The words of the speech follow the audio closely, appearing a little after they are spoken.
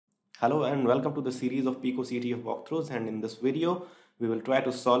Hello and welcome to the series of PicoCTF walkthroughs, and in this video we will try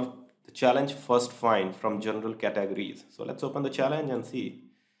to solve the challenge first find from general categories. So let's open the challenge and see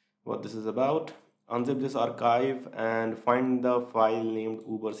what this is about. Unzip this archive and find the file named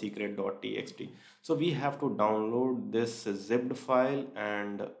ubersecret.txt. So we have to download this zipped file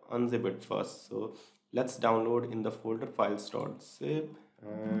and unzip it first. So let's download in the folder files.zip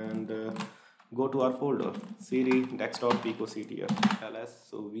and go to our folder cd desktop PicoCTF ls.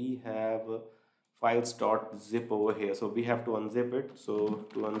 So we have files.zip over here, so we have to unzip it. So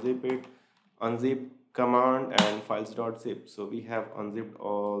to unzip it, unzip command and files.zip. So we have unzipped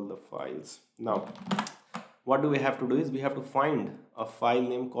all the files. Now what do we have to do is we have to find a file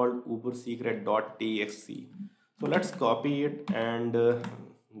name called ubersecret.txt. so let's copy it and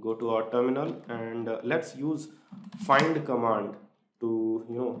go to our terminal and let's use find command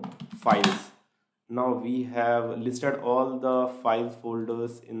to files. Now we have listed all the files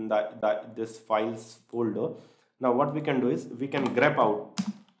folders in this files folder. Now what we can do is we can grep out,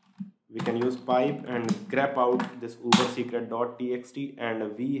 we can use pipe and grep out this ubersecret.txt,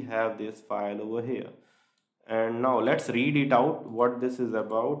 and we have this file over here. And now let's read it out, what this is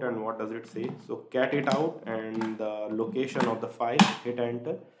about and what does it say. So cat it out and the location of the file, hit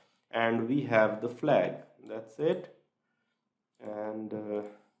enter, and we have the flag. That's it. And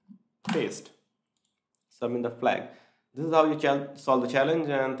paste, submit the flag. This is how you solve the challenge,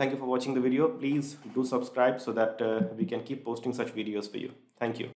 and thank you for watching the video. Please do subscribe so that we can keep posting such videos for you. Thank you.